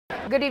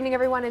Good evening,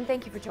 everyone, and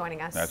thank you for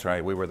joining us. That's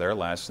right. We were there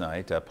last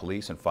night.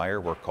 Police and fire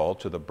were called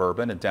to the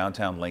Bourbon in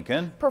downtown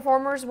Lincoln.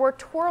 Performers were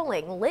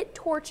twirling lit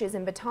torches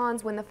and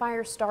batons when the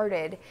fire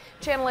started.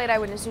 Channel 8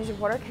 Eyewitness News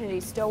reporter Kennedy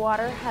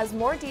Stillwater has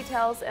more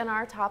details in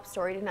our top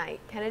story tonight.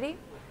 Kennedy?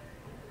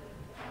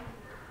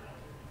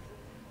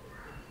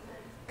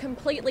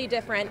 Completely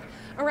different.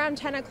 Around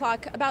 10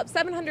 o'clock, about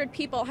 700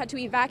 people had to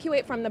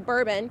evacuate from the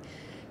Bourbon.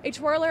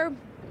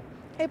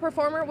 A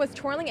performer was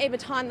twirling a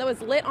baton that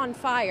was lit on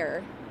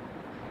fire.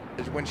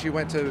 When she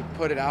went to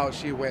put it out,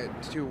 she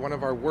went to one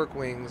of our work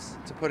wings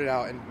to put it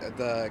out, and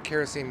the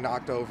kerosene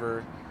knocked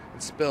over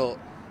and spilt,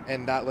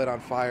 and that lit on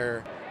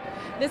fire.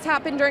 This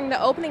happened during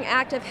the opening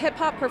act of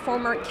hip-hop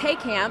performer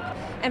K-Camp.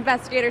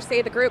 Investigators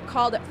say the group,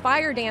 called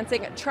Fire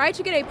Dancing, tried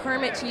to get a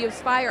permit to use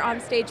fire on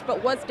stage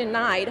but was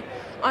denied.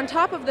 On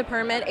top of the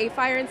permit, a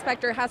fire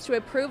inspector has to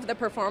approve the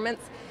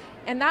performance,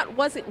 and that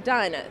wasn't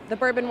done. The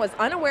Bourbon was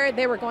unaware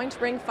they were going to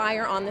bring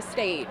fire on the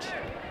stage.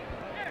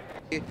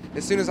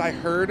 As soon as I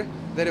heard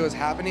that it was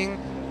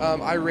happening,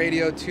 I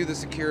radioed to the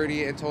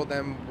security and told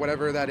them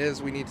whatever that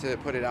is, we need to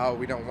put it out.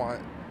 We don't want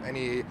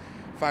any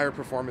fire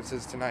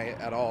performances tonight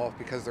at all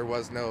because there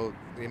was no,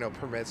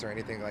 permits or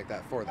anything like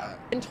that for that.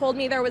 And told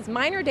me there was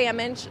minor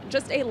damage,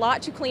 just a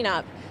lot to clean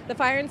up. The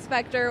fire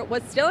inspector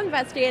was still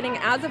investigating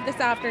as of this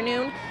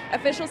afternoon.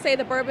 Officials say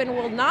the Bourbon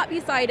will not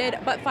be cited,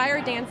 but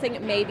fire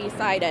dancing may be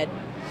cited.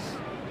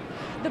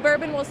 The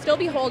Bourbon will still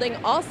be holding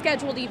all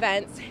scheduled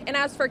events, and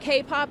as for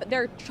K-pop,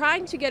 they're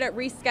trying to get it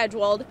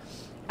rescheduled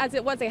as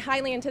it was a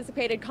highly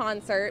anticipated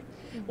concert.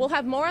 We'll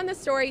have more on the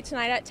story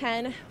tonight at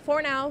 10.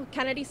 For now,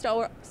 Kennedy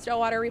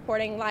Stillwater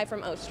reporting live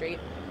from O Street.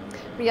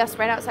 Yes,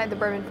 right outside the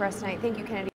Bourbon for us tonight. Thank you, Kennedy.